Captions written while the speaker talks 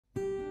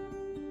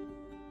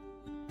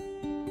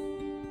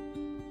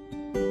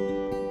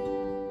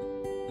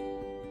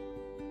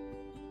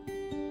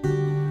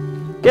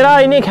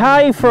G'day, Nick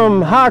Hay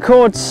from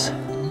Harcourt's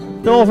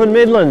Northern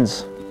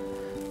Midlands.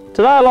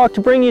 Today I'd like to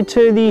bring you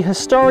to the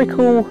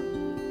historical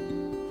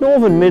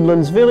Northern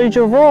Midlands village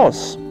of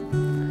Ross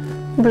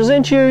and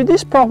present you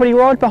this property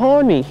right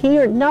behind me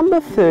here at number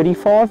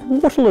 35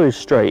 Waterloo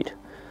Street,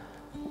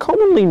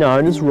 commonly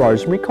known as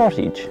Rosemary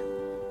Cottage.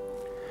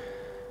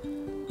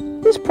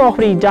 This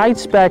property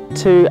dates back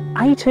to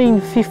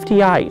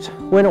 1858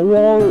 when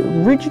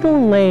original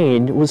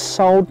land was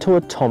sold to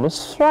a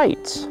Thomas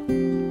Thwaites.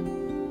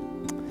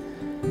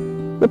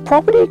 The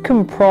property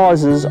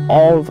comprises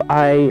of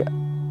a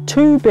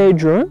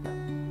 2-bedroom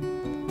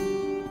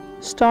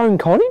stone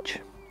cottage,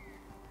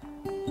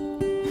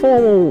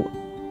 formal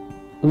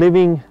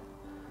living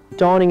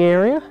dining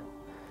area,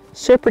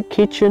 separate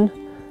kitchen,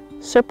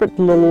 separate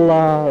little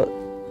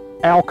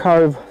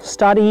alcove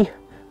study,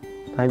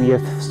 maybe a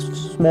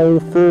small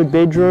 3rd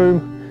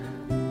bedroom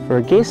for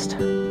a guest.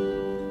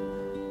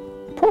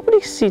 The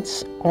property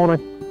sits on a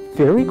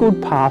very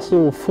good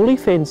parcel of fully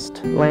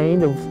fenced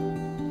land of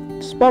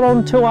spot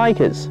on 2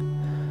 acres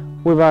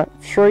with a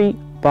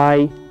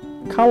 3-bay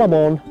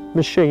colour-on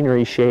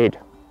machinery shed.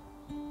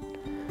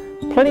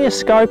 Plenty of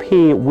scope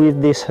here with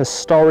this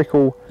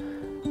historical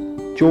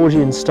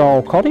Georgian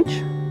style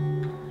cottage.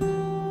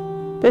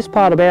 Best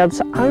part about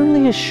it's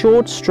only a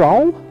short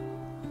stroll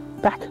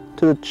back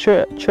to the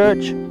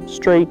Church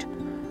Street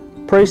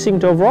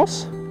precinct of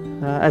Ross,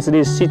 as it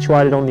is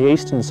situated on the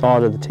eastern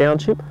side of the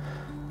township.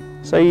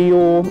 So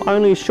you're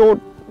only a short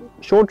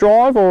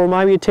drive, or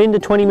maybe a 10 to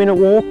 20 minute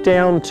walk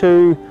down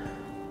to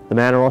the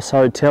Manor Ross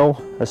Hotel,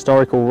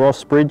 historical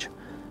Ross Bridge,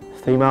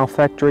 female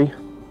factory.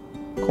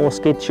 Of course,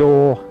 get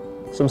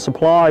some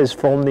supplies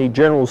from the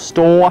general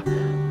store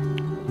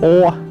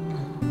or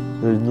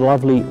the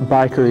lovely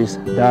bakeries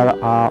that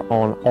are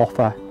on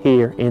offer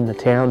here in the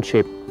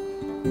township.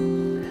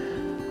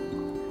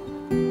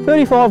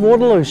 35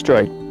 Waterloo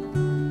Street.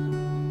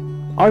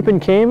 Open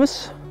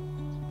canvas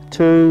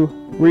to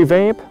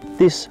revamp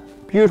this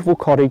beautiful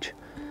cottage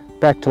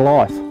back to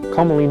life,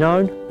 commonly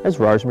known as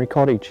Rosemary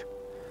Cottage.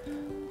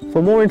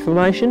 For more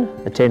information,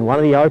 attend one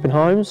of the open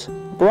homes,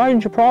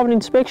 arrange a private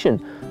inspection.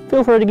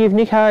 Feel free to give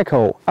Nick Hay a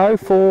call,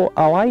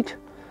 0408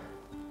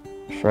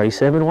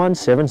 371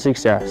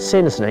 760.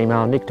 Send us an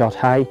email,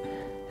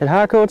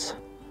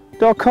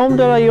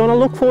 nick.hay@harcourts.com.au, and I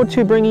look forward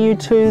to bringing you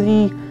to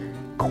the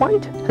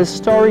quaint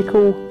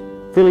historical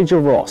village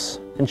of Ross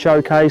and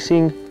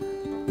showcasing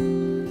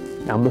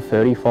number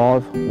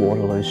 35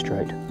 Waterloo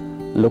Street.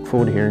 Look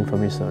forward to hearing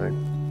from you soon.